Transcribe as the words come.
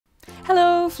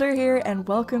Fleur here and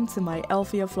welcome to my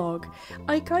Elfia vlog.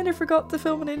 I kind of forgot to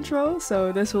film an intro,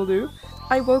 so this will do.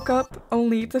 I woke up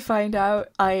only to find out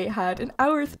I had an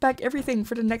hour to pack everything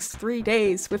for the next 3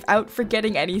 days without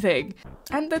forgetting anything.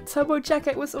 And the turbo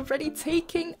jacket was already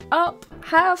taking up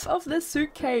half of the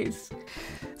suitcase.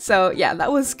 So yeah,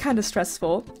 that was kind of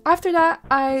stressful. After that,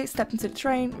 I stepped into the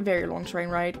train, very long train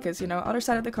ride, because you know, other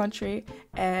side of the country,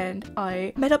 and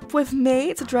I met up with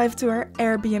May to drive to our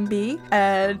Airbnb,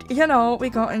 and you know, we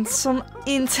got in some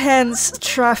intense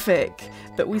traffic,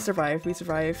 but we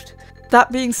survived.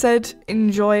 That being said,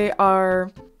 enjoy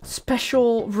our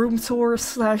special room tour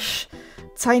slash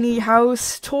tiny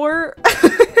house tour.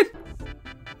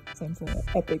 Same thing,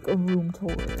 epic room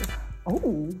tour.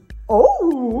 Oh!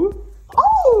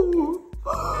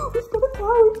 We've got a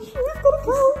couch!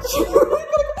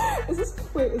 Is this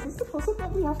the closet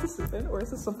that we have to sleep in, or is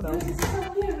this something else?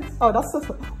 Oh, that's so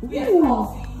fun. We have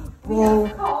coffee. Whoa. You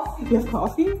have coffee? There's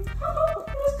coffee.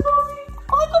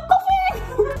 Oh, I got coffee!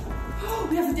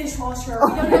 We have a dishwasher.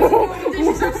 We don't have to do the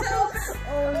dishes ourselves.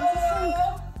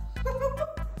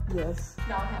 Yes.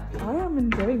 Now I'm happy. I am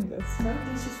enjoying this. No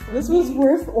dishes for This me. was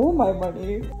worth all my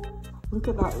money. Look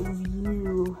at that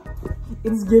view.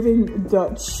 It's giving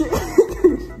Dutch.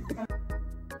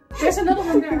 There's another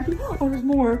one there. Oh, there's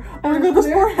more. Oh my god, there's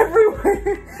more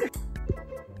everywhere.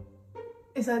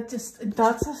 Is that just a...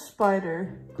 That's a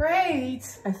spider. Great.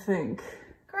 I think.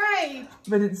 Great.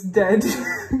 But it's dead.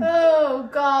 Oh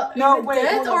god. No, Is it wait,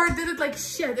 dead, hold on. or did it like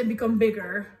shed and become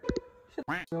bigger?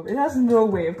 It has no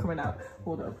way of coming out.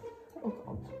 Hold up. Oh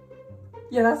god.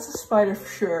 Yeah, that's a spider for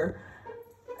sure.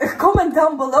 Comment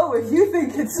down below if you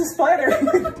think it's a spider.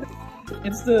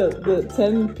 It's the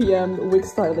 10 p.m. wig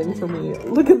styling for me.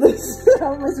 Look at this.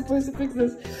 How am I supposed to fix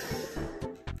this?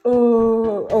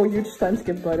 Oh, huge time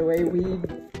skip, by the way. We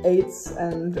ate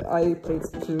and I played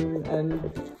Splatoon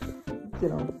and, you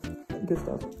know, good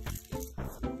stuff.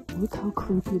 Look how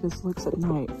creepy this looks at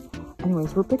night.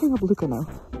 Anyways, we're picking up Luca now.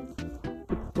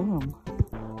 But damn.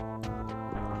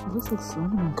 It looks like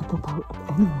Slenderman could pop out at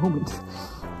any moment.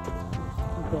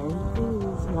 There he is.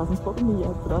 He hasn't spotted me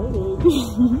yet, but I did.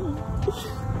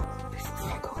 Before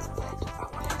I go to bed, I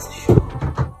wanted to show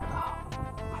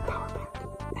my power bank.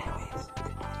 Anyways,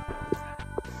 good night.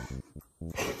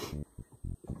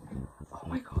 Oh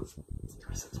my god.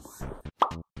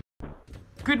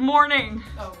 Good morning!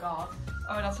 Oh god.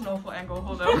 Oh, that's an awful angle.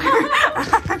 Hold on.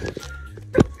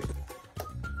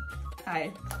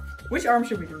 Hi. Which arm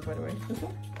should we do, by the way? This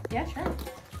one? Yeah, sure.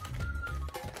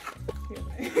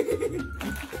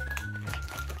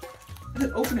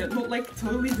 Open it, not like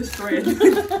totally destroy it. By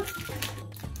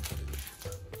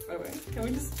the way, can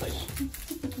we just like...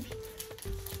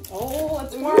 Oh,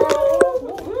 let's go.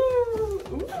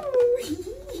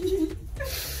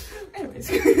 Anyways.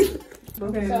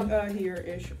 Okay,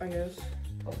 here-ish, I guess.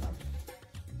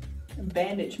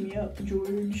 Bandage me up,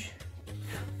 George.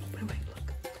 By the way,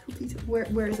 look.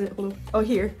 Where is it? Oh,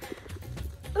 here.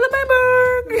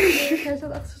 Okay, zo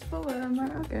dat gesponnen,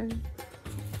 maar oké.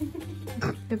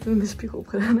 Ik heb een misspiegel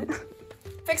opgedaan, hè?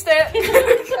 Fixed it!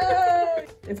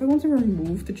 If I want to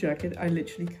remove the jacket, I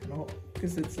literally cannot.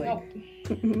 Because it's like... How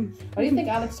do you think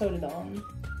Alex sewed it on?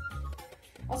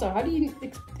 Also, how do you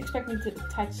expect me to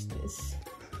attach this?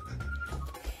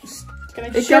 Can I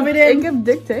just shove it in? Ik heb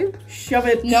duct tape. Shove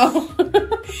it. No.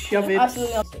 Shove it.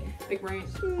 Absolutely not. Big brain.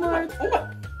 No.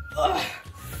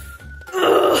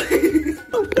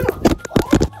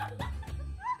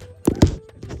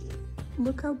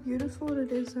 Look how beautiful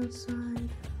it is outside.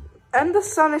 And the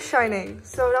sun is shining,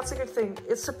 so that's a good thing.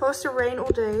 It's supposed to rain all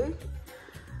day.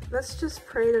 Let's just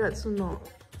pray that it's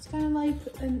not. It's kind of like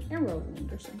an arrow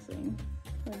wound or something.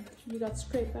 Like you got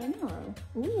scraped by an arrow.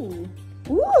 Ooh.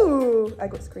 Ooh! I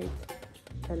got scraped.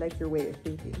 I like your way of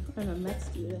thinking. I'm a med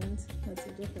student. That's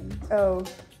a difference. Oh,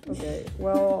 okay.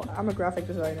 Well, I'm a graphic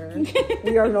designer.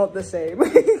 We are not the same.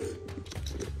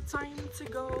 Time to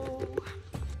go.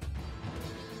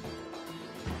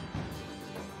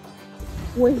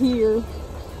 We're here.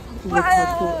 Look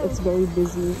how cool. It's very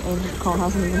busy and con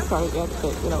hasn't even started yet,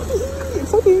 but you know,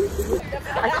 it's okay.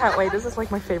 I can't wait. This is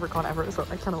like my favorite con ever, so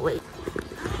I cannot wait.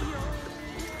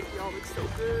 Y'all look so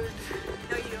good.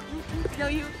 No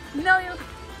you.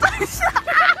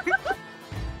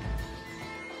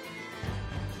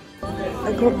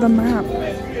 I got the map.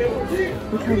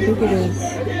 Look how big it is.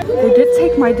 They did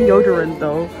take my deodorant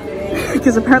though,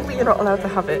 because apparently you're not allowed to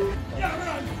have it.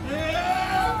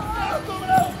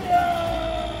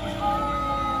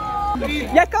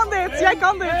 Jij kan dit! Jij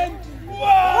kan dit!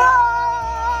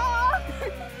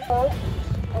 Oh.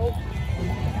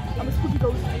 I'm a spooky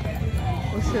ghost.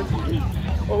 Oh shit.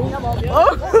 Oh.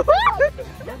 Oh.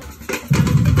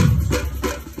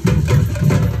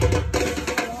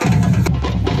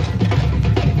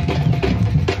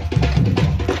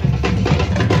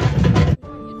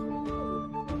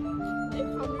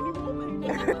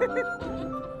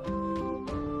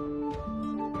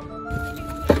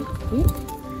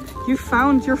 You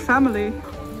found your family.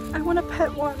 I want to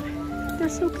pet one. They're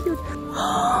so cute.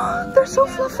 They're so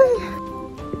fluffy.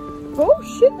 Oh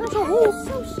shit, there's a hole.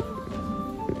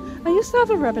 I used to have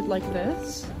a rabbit like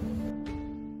this.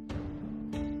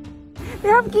 They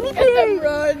have guinea pigs.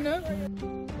 Run.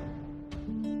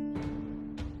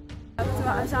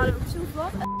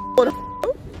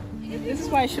 This is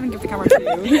why I shouldn't give the camera to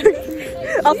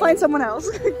you. I'll find someone else.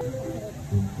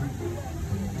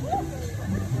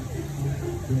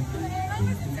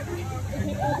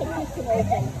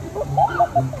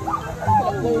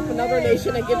 Another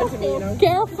nation and give it to me, you know.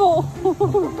 Careful!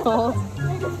 Oh god.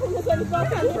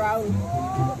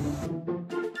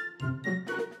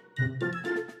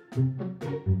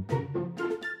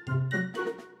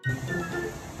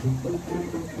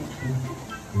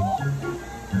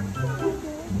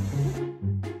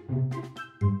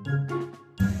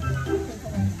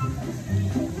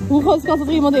 Hoe groot is de kans dat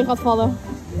er iemand in gaat vallen?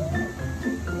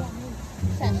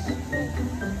 6.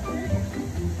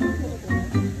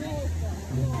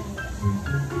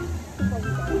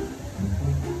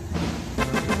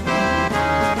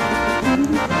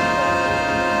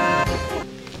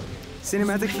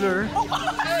 Cinematic fleur.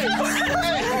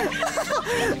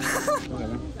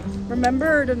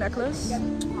 Remember the necklace?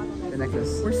 The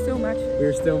necklace. We're still matching.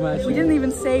 We're still matching. We didn't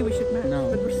even say we should match, No.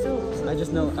 but we're still. I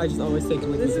just know. I just always take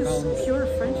with This me. is pure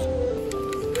friendship.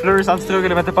 Fleur is aan het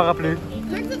struggelen met de paraplu.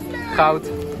 Goud.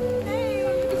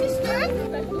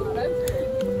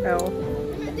 L.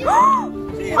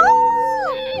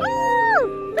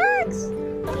 Thanks!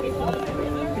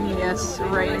 Yes,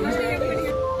 rain.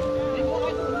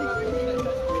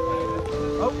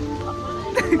 Oh.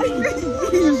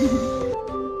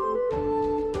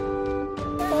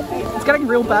 It's getting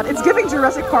real bad. It's giving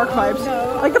Jurassic Park vibes.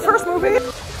 Like the first movie.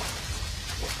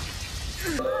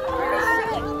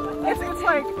 It's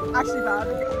like actually bad.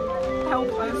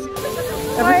 Help us.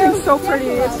 Everything's so pretty.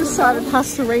 It's just sad it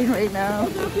has to rain right now.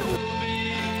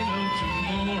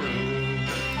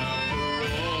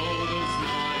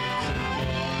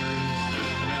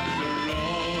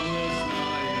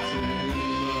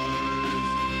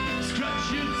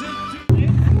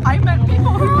 I met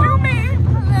people who knew me.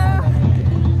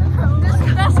 This is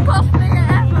the best cosplayer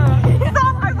ever.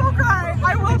 Stop! I will cry.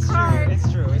 I will cry.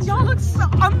 It's true. Y'all look so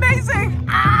amazing.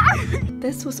 Ah!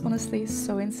 This was honestly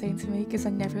so insane to me because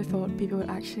I never thought people would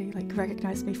actually like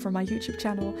recognize me from my YouTube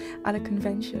channel at a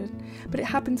convention. But it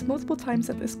happened multiple times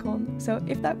at this con. So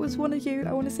if that was one of you,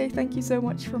 I want to say thank you so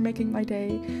much for making my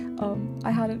day.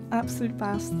 I had an absolute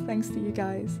blast thanks to you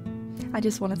guys. I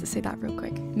just wanted to say that real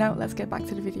quick. Now let's get back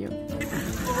to the video.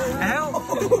 Help!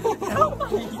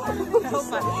 Help!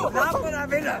 Laat me naar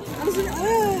binnen!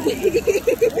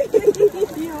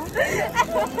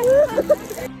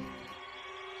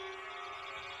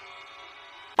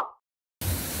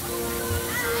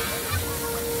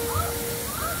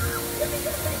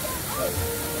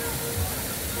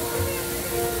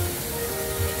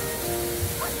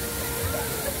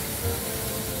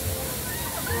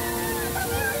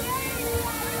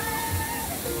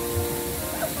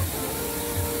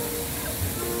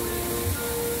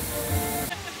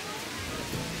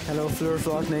 Hello Fleur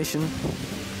Vlog Nation.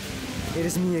 It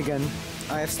is me again.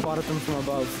 I have spotted them from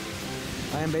above.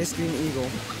 I am basically an eagle.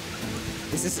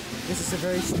 This is a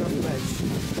very tough ledge.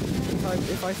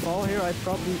 If I fall here,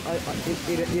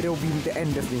 it'll be the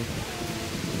end of me.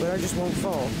 But I just won't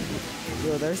fall.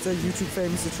 Yo, there's the YouTube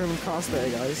famous determined cosplayer,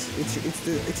 guys.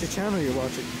 It's a channel you're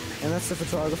watching, and that's the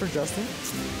photographer Justin,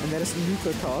 and that is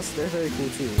Luca cos. They're very cool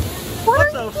too.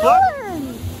 What are you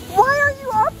doing? Why are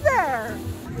you up there?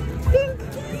 Think.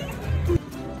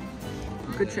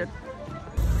 Good shit.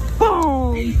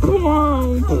 Boom!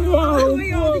 Boom! Boom! Oh my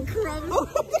god, the crumbs! Oh,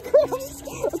 the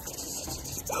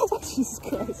crumbs! Oh, Jesus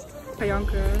Christ.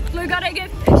 Bianca. We got a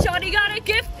gift. Shawty got a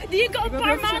gift. Die ik op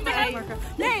paar maanden heen.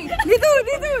 Nee, niet doen,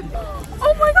 niet doen!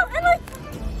 Oh my god, and like...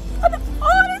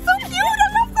 Oh, it's so cute! I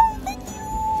love that! Thank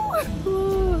you!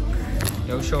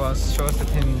 Yo, show us the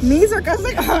pins. Me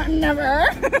sarcastic? Oh,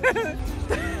 never!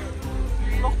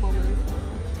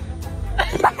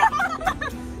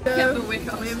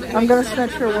 I'm gonna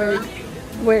snatch her wig.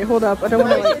 Wait, hold up. I don't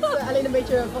want to like... Alleen een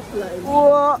beetje vastgelegd.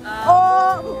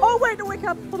 Oh, wait, the wig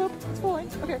up. Hold up. It's falling.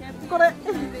 Okay, got it.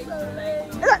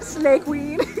 That's Slay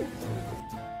Queen.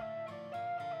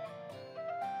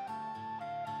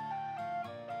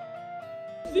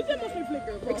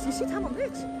 Je ziet helemaal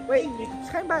niks. Wait,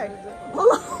 schijn bij.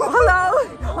 Hallo, hallo,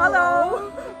 hallo.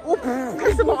 Op,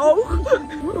 is in mijn oog.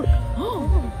 Oh,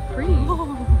 pretty.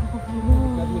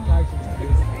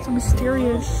 So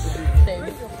mysterious.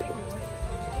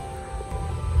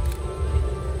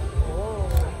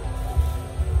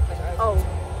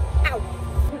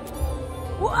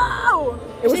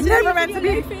 It was never meant to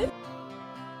be.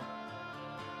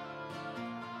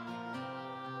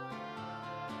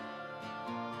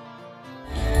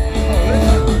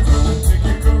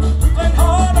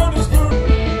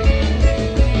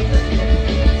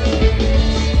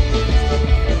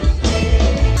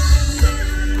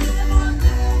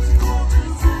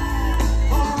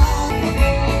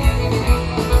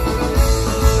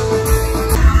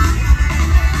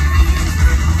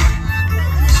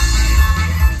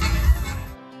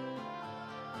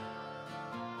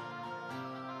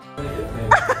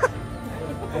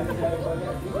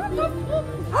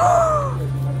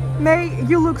 May,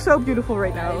 you look so beautiful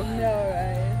right now. I know,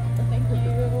 right? Thank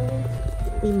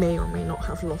you. We may or may not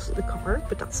have lost the car,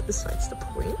 but that's besides the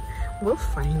point. We'll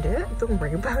find it. Don't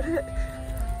worry about it.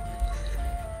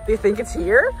 Do you think it's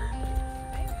here?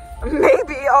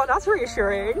 Maybe. Oh, that's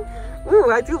reassuring. Ooh,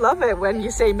 I do love it when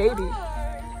you say maybe.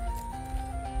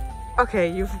 Okay,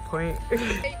 you have a point. Car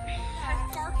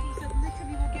keys that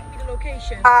literally will give me the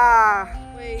location.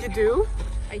 You do?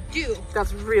 I do.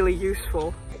 That's really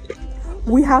useful.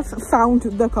 We have found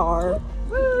the car.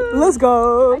 Let's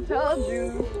go. I told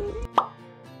you.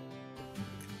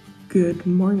 Good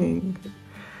morning.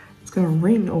 It's gonna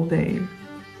rain all day.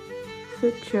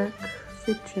 Fit check,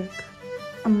 fit check.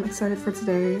 I'm excited for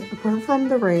today. Apart from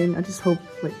the rain, I just hope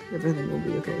like everything will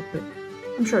be okay, but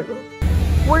I'm sure it will.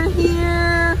 We're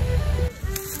here.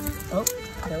 Oh,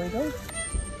 there we go.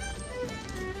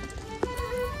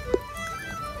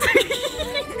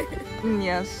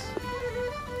 Yes.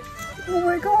 Oh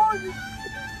my god!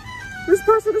 This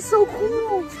person is so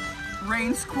cool!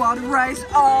 Rain squad, rise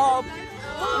up!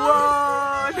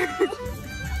 What?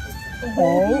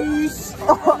 Oh!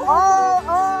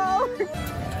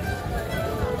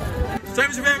 Zijn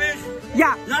we zover weer?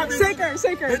 Ja, Ja, zeker,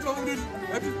 zeker. Weet je wat we doen?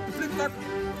 Heb je de flippak?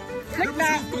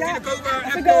 Ja,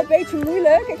 vind ik wel een beetje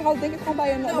moeilijk. Ik hou denk ik gewoon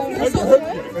bij een... Oh,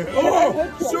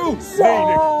 zo! Zo!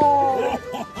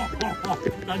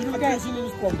 Nou, die doen we eerst in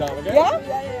de sprong dadelijk, hè? Ja?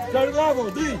 Zijn we er klaar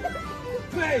voor? 3,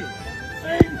 2,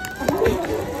 1.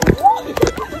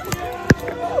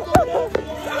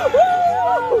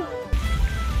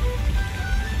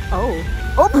 Oh.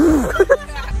 Oh!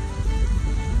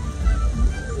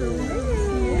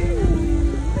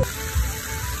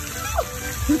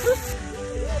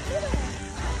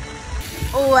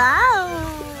 Wauw!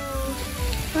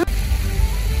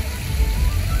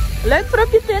 Leuk voor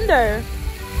op je Tinder.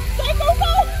 Kijk ook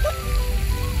al!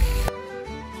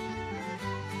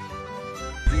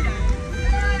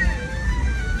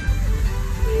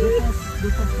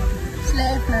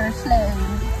 Sleepler, slee.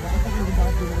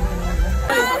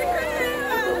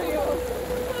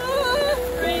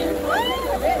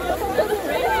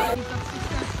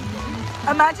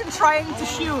 Imagine trying to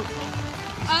shoot.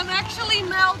 I'm actually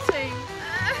melting.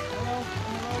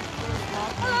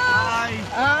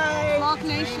 Hi. Rock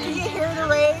Nation. Can you hear the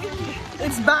rain?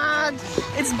 It's bad.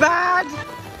 It's bad.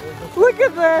 Look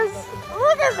at this.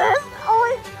 Look at this. Oh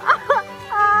my.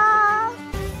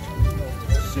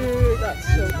 Shoot, that's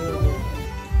so cool.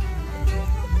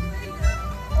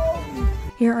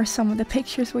 Here are some of the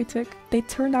pictures we took. They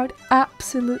turned out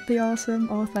absolutely awesome,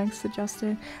 all thanks to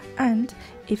Justin. And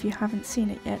if you haven't seen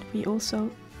it yet, we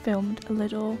also filmed a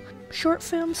little short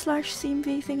film /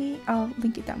 CMV thingy. I'll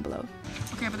link it down below.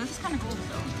 Okay, but this is kind of cool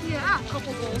though. Yeah, a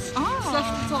couple goals. Oh. Slash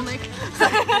platonic.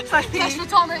 Slash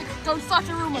platonic. Don't start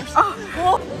the rumors. Oh,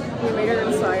 cool. We made it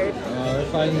inside. We're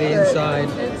finally inside.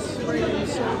 It's raining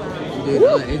so bad.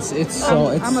 Dude, it's so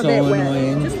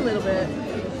annoying. Just a little bit.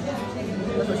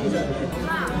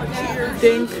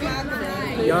 Dink.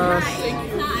 Ja.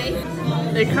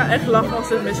 Ik ga echt lachen als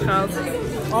het misgaat.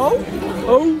 Oh.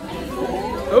 Oh.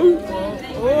 Oh.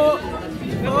 Oh.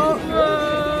 Oh.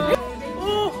 Oh.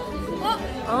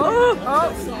 Oh.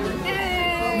 Oh.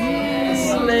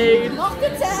 Slade.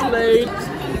 Slade.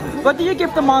 What do you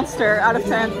give the monster out of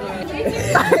 10?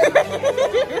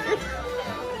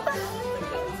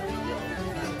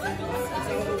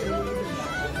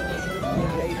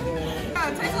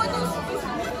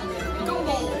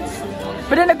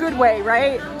 But in a good way,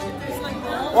 right?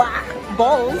 Wow.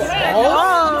 Balls.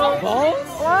 Oh. Balls?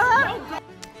 What?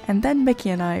 And then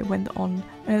Mickey and I went on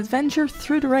an adventure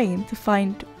through the rain to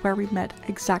find where we met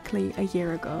exactly a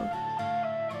year ago.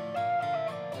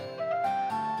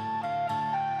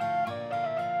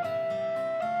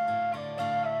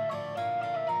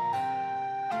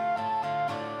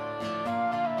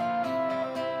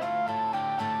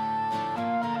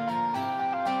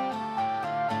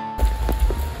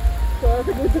 I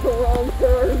think we took a wrong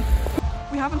turn.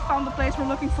 We haven't found the place we're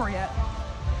looking for yet.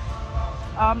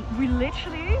 We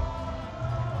literally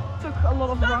took a lot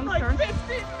of wrong turns. 15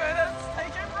 minutes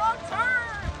taking wrong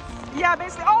turns! Yeah,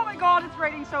 basically. Oh my god, it's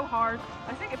raining so hard.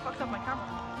 I think it fucked up my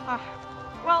camera.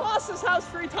 Well, Lost this house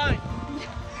 3 times.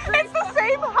 it's the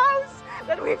same house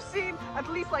that we've seen at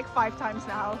least like 5 times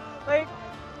now. Like,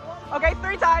 okay,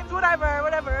 3 times,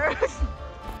 whatever.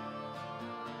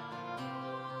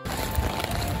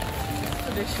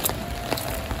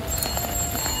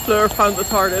 Fleur found the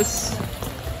TARDIS.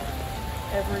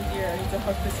 Every year I need to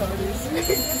hug the somebody's.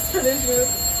 It's tradition.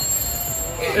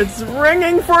 It's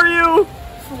ringing for you.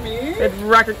 For me? It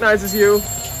recognizes you.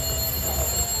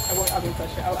 I won't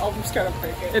touch it. I'll just kind of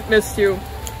break it. It missed you.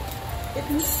 It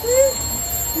missed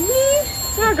me? Me?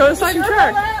 Yeah, go inside and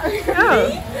check. Yeah.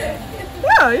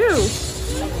 Yeah, you.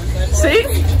 See?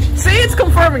 See, it's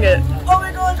confirming it. Oh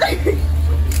my god!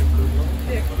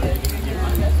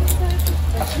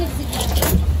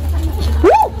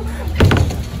 Woo!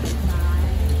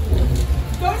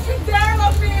 Don't you dare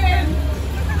lock me in!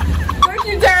 Don't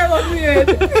you dare lock me in!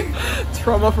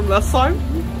 Trauma from last time.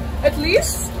 At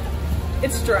least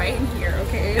it's dry in here,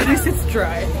 okay? At least it's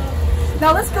dry.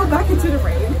 Now let's go back into the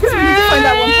rain because we need to find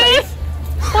that one place.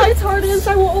 Bye, TARDIS,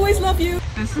 I will always love you.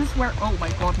 This is where. Oh my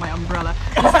god, my umbrella.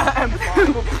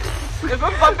 If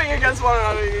I'm bumping against one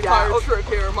another the entire trip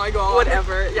here, my god.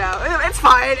 Whatever. Yeah, it's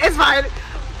fine. It's fine.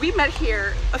 We met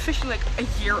here officially like a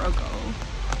year ago.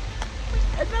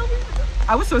 And now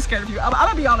I was so scared of you. I'm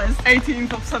gonna be honest.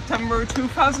 18th of September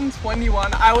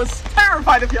 2021. I was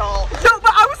terrified of y'all. No,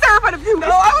 but I was terrified of you. No,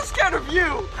 I was scared of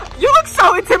you. You look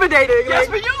so intimidating. Yes,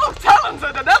 like, but you look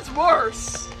talented, and that's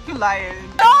worse. you're lying.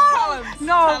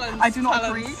 No, I do not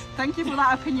agree. Thank you for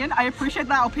that opinion. I appreciate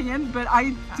that opinion, but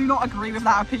I do not agree with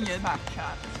that opinion. Fact,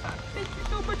 chat. Thank you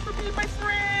so much for being my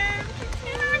friend.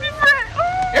 You're my friend.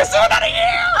 Oh, You're so not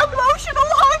here. emotional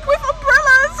hug with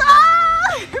umbrellas.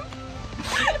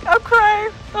 I'll cry.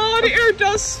 Oh, the air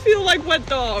does feel like wet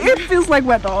dog. It feels like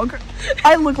wet dog.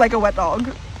 I look like a wet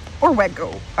dog. Or wet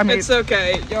go. I mean, It's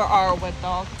okay. You're our wet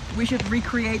dog. we should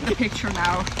recreate the picture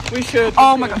now. We should.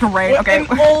 Oh my god, the rain. Okay.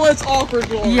 In all its awkward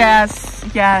glory. Yes,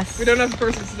 yes. We don't have a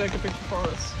person to take a picture for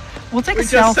us. We'll take We a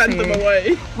just selfie. sent them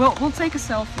away. We'll take a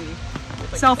selfie.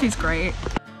 Selfie's great.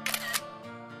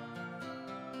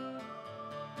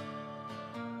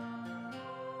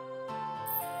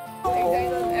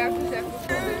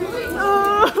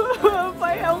 Oh,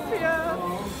 bye, Elfia.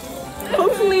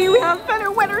 Hopefully we have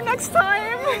better weather next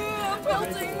time.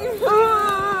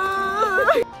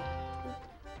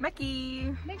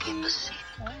 Mickey.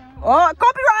 Oh,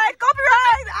 copyright!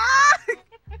 Copyright! Ah!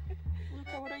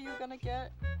 Luca, what are you gonna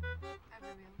get?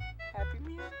 Happy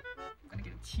Meal. I'm gonna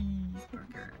get a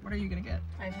cheeseburger. What are you gonna get?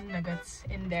 I have nuggets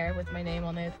in there with my name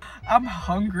on it. I'm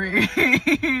hungry.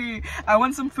 I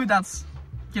want some food that's,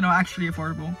 you know, actually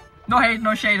affordable. No hate,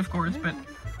 no shade, of course, but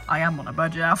I am on a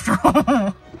budget after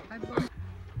all.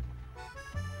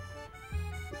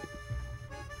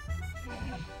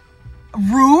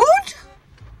 Rude?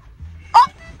 Oh,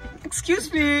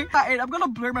 excuse me. I'm gonna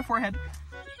blur my forehead.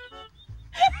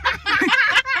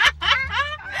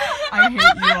 I hate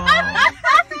you all.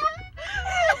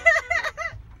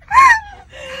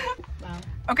 Wow.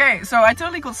 Okay, so I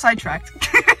totally got sidetracked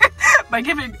by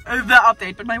giving the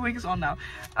update, but my wig is on now.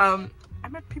 I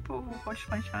met people who watched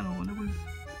my channel and it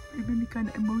made me kind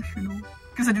of emotional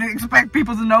because I didn't expect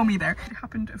people to know me there. It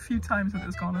happened a few times that it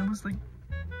was gone and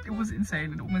it was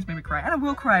insane. It almost made me cry, and I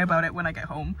will cry about it when I get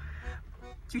home.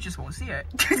 You just won't see it.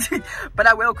 But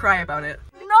I will cry about it.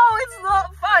 No, it's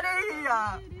not funny!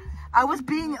 I was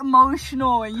being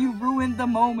emotional and you ruined the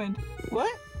moment.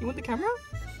 What? You want the camera?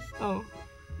 Oh.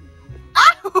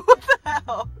 Ah! What the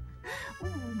hell?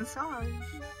 Ooh, massage.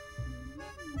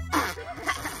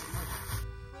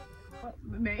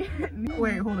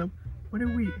 Wait, hold up. What are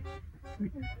we?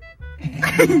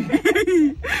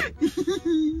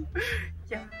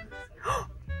 Yes.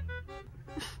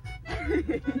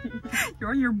 You're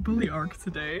on your bully arc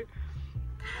today.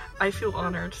 I feel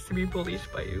honored to be bullied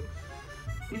by you.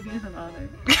 It is an honor.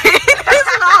 It is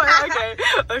an honor.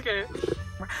 Okay.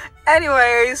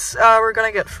 Anyways, we're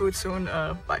gonna get food soon.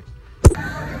 Bye.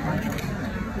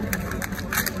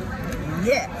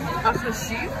 Yeah. After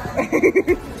sheep.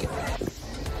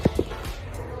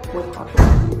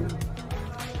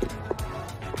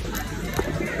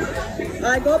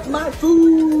 I got my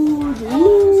food.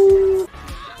 Woo. No!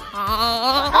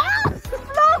 Bye!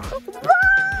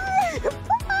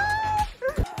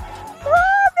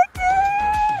 Oh, Mickey!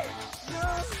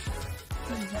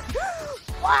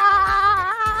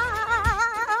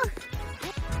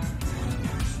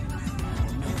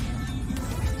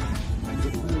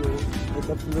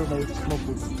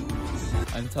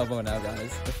 I'm Tabo now,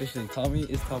 guys. Officially, Tommy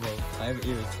is Tabo. I have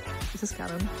ears. This is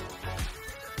Karen.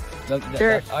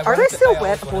 Are they still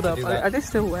wet? Hold up. Are they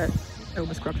still wet? I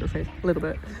almost scrubbed your face a little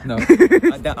bit. No.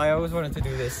 I always wanted to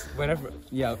do this. Whenever.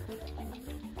 Yeah.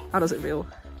 How does it feel?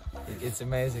 It's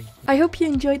amazing. I hope you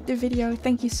enjoyed the video.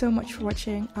 Thank you so much for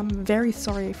watching. I'm very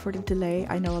sorry for the delay.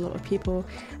 I know a lot of people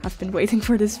have been waiting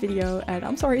for this video and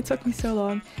I'm sorry it took me so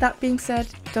long. That being said,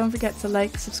 don't forget to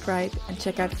like, subscribe and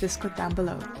check out the Discord down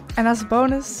below. And as a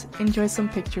bonus, enjoy some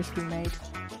pictures we made.